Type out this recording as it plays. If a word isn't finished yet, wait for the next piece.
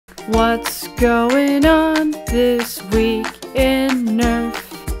What's going on this week in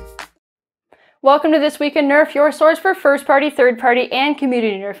Nerf? Welcome to This Week in Nerf, your source for first-party, third-party, and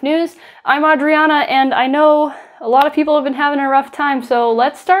community Nerf news. I'm Adriana, and I know a lot of people have been having a rough time, so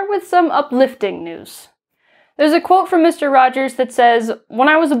let's start with some uplifting news. There's a quote from Mr. Rogers that says, "When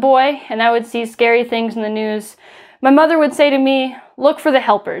I was a boy and I would see scary things in the news, my mother would say to me, 'Look for the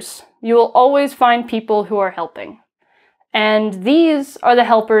helpers. You will always find people who are helping.'" And these are the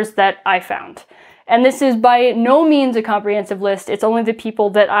helpers that I found. And this is by no means a comprehensive list. It's only the people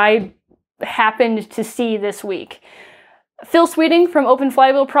that I happened to see this week. Phil Sweeting from Open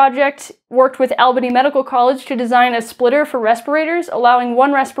Flywheel Project worked with Albany Medical College to design a splitter for respirators, allowing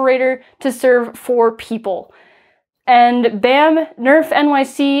one respirator to serve 4 people. And BAM, Nerf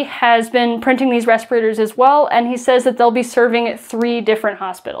NYC has been printing these respirators as well, and he says that they'll be serving 3 different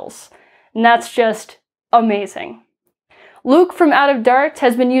hospitals. And that's just amazing. Luke from Out of Darts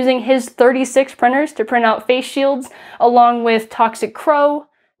has been using his 36 printers to print out face shields, along with Toxic Crow,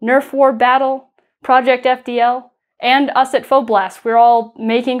 Nerf War Battle, Project FDL, and us at Foblast. We're all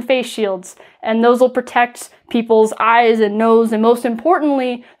making face shields, and those will protect people's eyes and nose, and most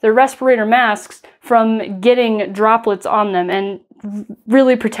importantly, their respirator masks from getting droplets on them and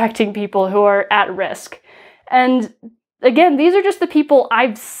really protecting people who are at risk. And again, these are just the people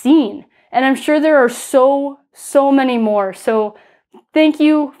I've seen, and I'm sure there are so many more. So thank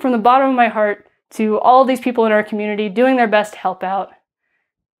you from the bottom of my heart to all these people in our community doing their best to help out.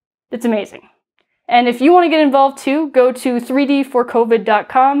 It's amazing. And if you want to get involved too, go to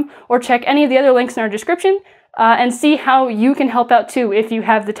 3dforcovid.com or check any of the other links in our description and see how you can help out too if you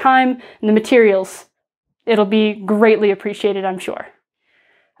have the time and the materials. It'll be greatly appreciated, I'm sure.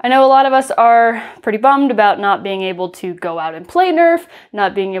 I know a lot of us are pretty bummed about not being able to go out and play Nerf,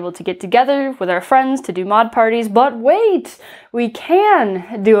 not being able to get together with our friends to do mod parties, but wait! We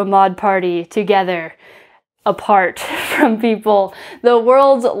can do a mod party together, apart from people. The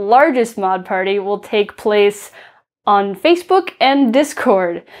world's largest mod party will take place on Facebook and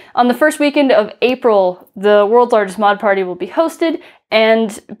Discord. On the first weekend of April, the world's largest mod party will be hosted,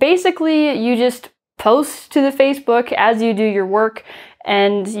 and basically you just post to the Facebook as you do your work,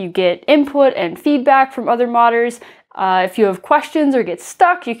 and you get input and feedback from other modders. If you have questions or get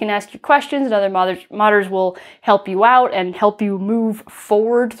stuck, you can ask your questions, and other modders will help you out and help you move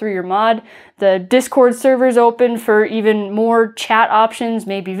forward through your mod. The Discord server is open for even more chat options,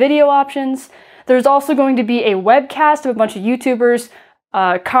 maybe video options. There's also going to be a webcast of a bunch of YouTubers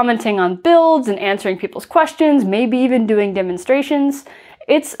commenting on builds and answering people's questions, maybe even doing demonstrations.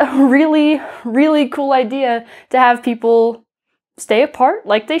 It's a really, really cool idea to have people stay apart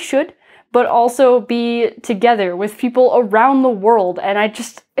like they should, but also be together with people around the world. And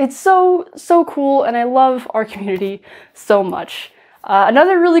it's so cool, and I love our community so much.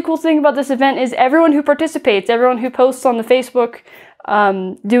 Another really cool thing about this event is everyone who participates, everyone who posts on the Facebook,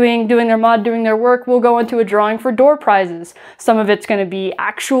 doing their mod, doing their work, will go into a drawing for door prizes. Some of it's going to be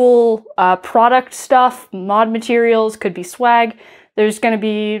actual product stuff, mod materials, could be swag. There's going to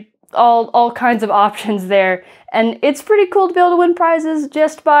be all kinds of options there, and it's pretty cool to be able to win prizes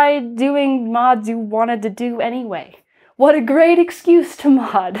just by doing mods you wanted to do anyway. What a great excuse to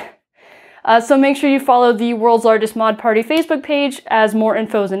mod! So make sure you follow the World's Largest Mod Party Facebook page as more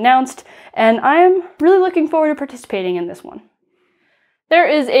info is announced, and I am really looking forward to participating in this one. There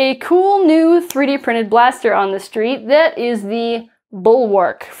is a cool new 3D printed blaster on the street that is the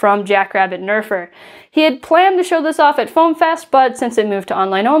Bulwark from Jackrabbit Nerfer. He had planned to show this off at Foam Fest, but since it moved to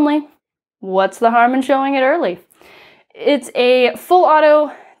online only, what's the harm in showing it early? It's a full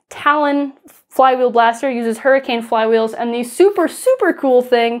auto Talon flywheel blaster, uses Hurricane flywheels, and the super cool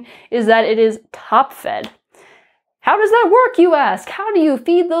thing is that it is top fed. How does that work, you ask? How do you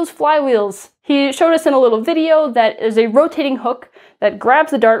feed those flywheels? He showed us in a little video that is a rotating hook that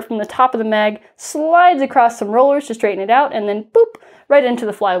grabs the dart from the top of the mag, slides across some rollers to straighten it out, and then boop, right into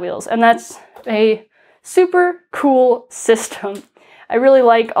the flywheels. And that's a super cool system. I really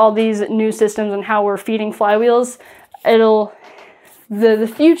like all these new systems and how we're feeding flywheels. The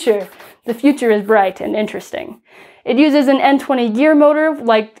future is bright and interesting. It uses an N20 gear motor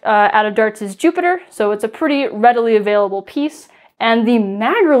like Out of Darts' Jupiter, so it's a pretty readily available piece. And the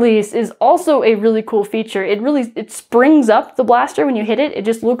mag release is also a really cool feature. It springs up the blaster when you hit it. It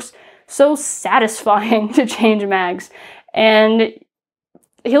just looks so satisfying to change mags. And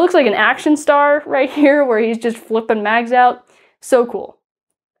he looks like an action star right here where he's just flipping mags out. So cool.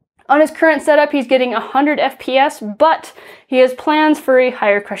 On his current setup, he's getting 100 FPS, but he has plans for a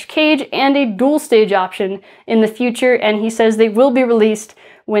higher crush cage and a dual stage option in the future, and he says they will be released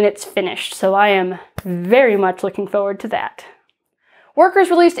when it's finished. So I am very much looking forward to that. Workers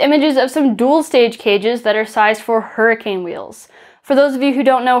released images of some dual-stage cages that are sized for hurricane wheels. For those of you who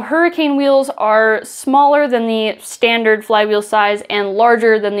don't know, hurricane wheels are smaller than the standard flywheel size and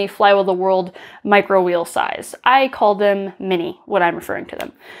larger than the Flywheel of the World micro wheel size. I call them mini when I'm referring to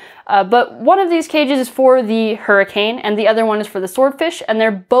them. But one of these cages is for the Hurricane and the other one is for the Swordfish, and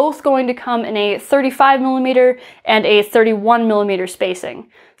they're both going to come in a 35mm and a 31mm spacing.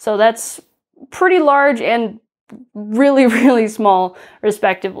 So that's pretty large and really, really small,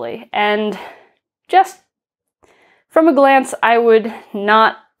 respectively. And just from a glance, I would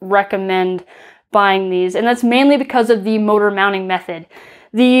not recommend buying these, and that's mainly because of the motor mounting method.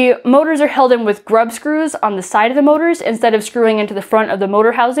 The motors are held in with grub screws on the side of the motors instead of screwing into the front of the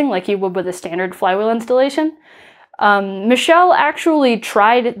motor housing like you would with a standard flywheel installation. Michelle actually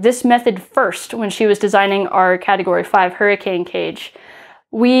tried this method first when she was designing our Category 5 Hurricane cage.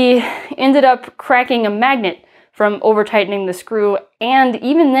 We ended up cracking a magnet from over-tightening the screw, and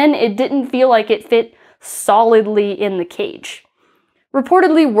even then it didn't feel like it fit solidly in the cage.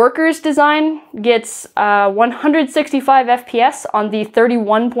 Reportedly, Worker's design gets 165 FPS on the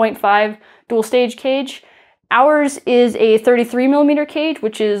 31.5 dual stage cage. Ours is a 33mm cage,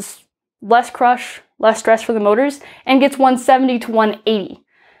 which is less crush, less stress for the motors, and gets 170 to 180.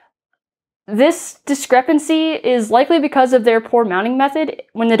 This discrepancy is likely because of their poor mounting method.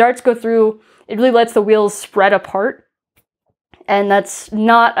 When the darts go through, it really lets the wheels spread apart, and that's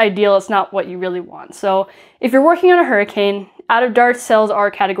not ideal. It's not what you really want. So if you're working on a Hurricane, Out of Darts sells our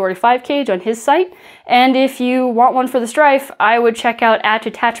Category 5 cage on his site, and if you want one for the Strife, I would check out At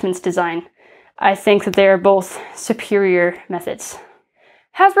Attachments Design. I think that they are both superior methods.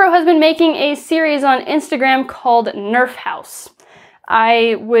 Hasbro has been making a series on Instagram called Nerf House.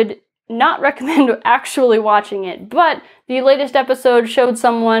 I would not recommend actually watching it, but the latest episode showed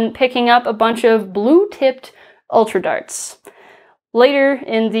someone picking up a bunch of blue-tipped Ultra Darts. Later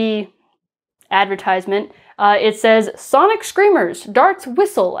in the advertisement, it says, "Sonic Screamers, darts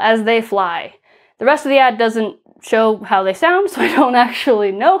whistle as they fly." The rest of the ad doesn't show how they sound, so I don't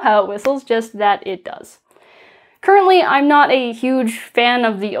actually know how it whistles, just that it does. Currently, I'm not a huge fan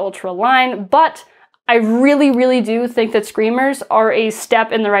of the Ultra line, but I really, really do think that Screamers are a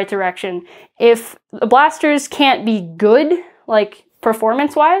step in the right direction. If the blasters can't be good, like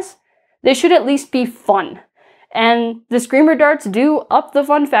performance-wise, they should at least be fun. And the Screamer darts do up the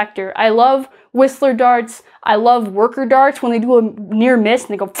fun factor. I love Whistler darts. I love Worker darts when they do a near miss and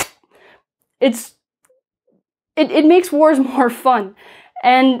they go it makes wars more fun.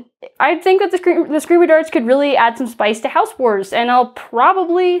 And I think that the Screamer darts could really add some spice to House Wars, and I'll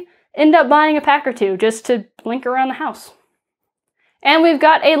probably end up buying a pack or two just to blink around the house. And we've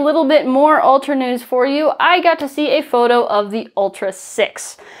got a little bit more Ultra news for you. I got to see a photo of the Ultra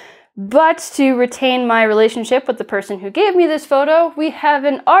 6. But to retain my relationship with the person who gave me this photo, we have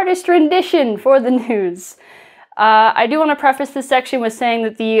an artist rendition for the news. I do want to preface this section with saying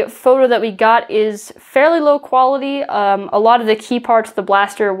that the photo that we got is fairly low quality. A lot of the key parts of the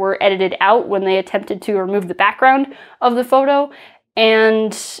blaster were edited out when they attempted to remove the background of the photo,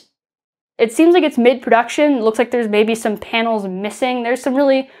 and it seems like it's mid-production. It looks like there's maybe some panels missing. There's some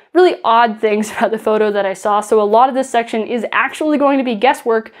really, really odd things about the photo that I saw, so a lot of this section is actually going to be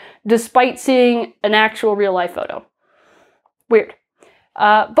guesswork despite seeing an actual real-life photo. Weird.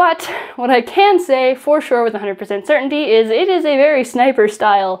 But what I can say for sure with 100% certainty is it is a very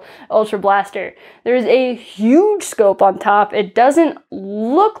sniper-style Ultra Blaster. There's a huge scope on top. It doesn't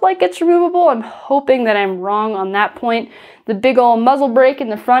look like it's removable. I'm hoping that I'm wrong on that point. The big ol' muzzle brake in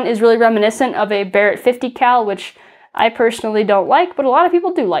the front is really reminiscent of a Barrett 50 cal, which I personally don't like, but a lot of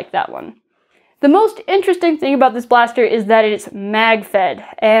people do like that one. The most interesting thing about this blaster is that it's mag-fed,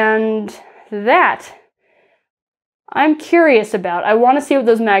 and that I'm curious about. I want to see what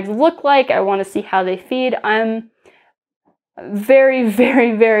those mags look like. I want to see how they feed. I'm very,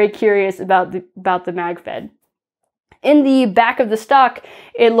 very, very curious about the mag-fed. In the back of the stock,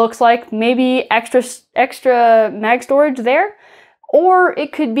 it looks like maybe extra mag storage there, or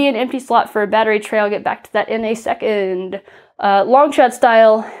it could be an empty slot for a battery tray. I'll get back to that in a second. Long shot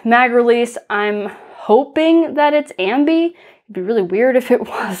style mag release. I'm hoping that it's ambi. It'd be really weird if it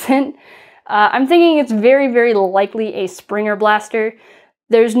wasn't. I'm thinking it's very, very likely a Springer blaster.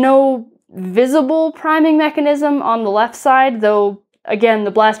 There's no visible priming mechanism on the left side, though, again,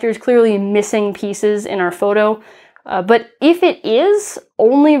 the blaster is clearly missing pieces in our photo. But if it is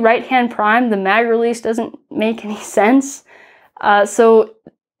only right-hand prime, the mag release doesn't make any sense. So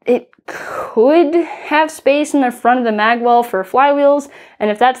it could have space in the front of the mag well for flywheels, and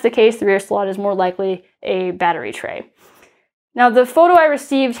if that's the case, the rear slot is more likely a battery tray. Now, the photo I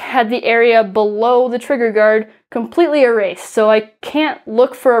received had the area below the trigger guard completely erased, so I can't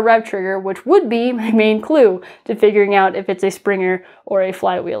look for a rev trigger, which would be my main clue to figuring out if it's a Springer or a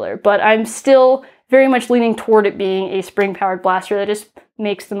flywheeler. But I'm still very much leaning toward it being a spring-powered blaster. That just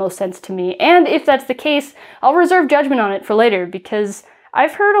makes the most sense to me. And if that's the case, I'll reserve judgment on it for later, because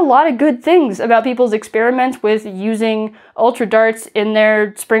I've heard a lot of good things about people's experiments with using ultra darts in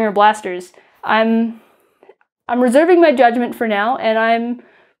their Springer blasters. I'm reserving my judgment for now, and I'm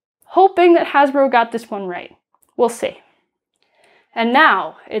hoping that Hasbro got this one right. We'll see. And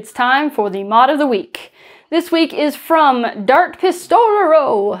now, it's time for the mod of the week. This week is from Dart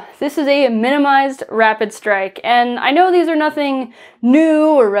Pistolero. This is a minimized rapid strike, and I know these are nothing new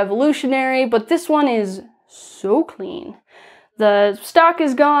or revolutionary, but this one is so clean. The stock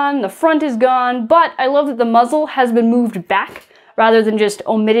is gone, the front is gone, but I love that the muzzle has been moved back rather than just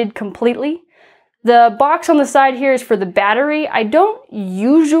omitted completely. The box on the side here is for the battery. I don't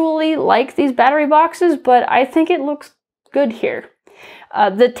usually like these battery boxes, but I think it looks good here.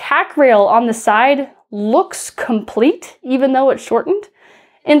 The tack rail on the side looks complete, even though it's shortened.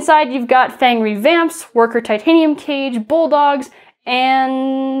 Inside you've got Fang revamps, Worker titanium cage, bulldogs,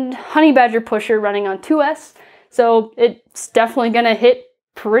 and Honey Badger pusher running on 2S. So it's definitely gonna hit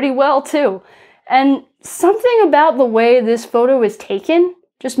pretty well too. And something about the way this photo is taken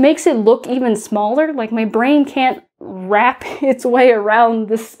just makes it look even smaller. Like, my brain can't wrap its way around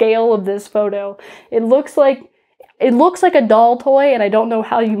the scale of this photo. It looks like a doll toy, and I don't know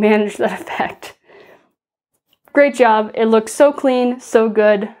how you manage that effect. Great job. It looks so clean, so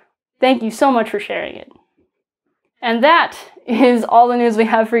good. Thank you so much for sharing it. And that is all the news we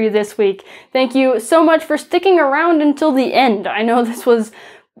have for you this week. Thank you so much for sticking around until the end. I know this was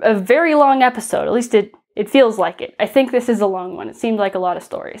a very long episode, at least it feels like it. I think this is a long one. It seemed like a lot of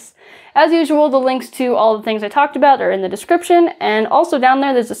stories. As usual, the links to all the things I talked about are in the description, and also down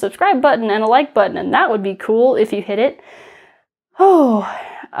there there's a subscribe button and a like button, and that would be cool if you hit it.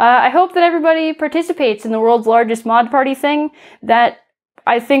 I hope that everybody participates in the world's largest mod party thing. That,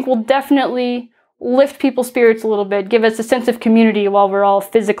 I think, will definitely lift people's spirits a little bit, give us a sense of community while we're all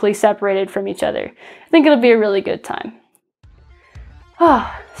physically separated from each other. I think it'll be a really good time.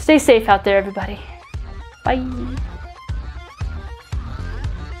 Stay safe out there, everybody. Bye.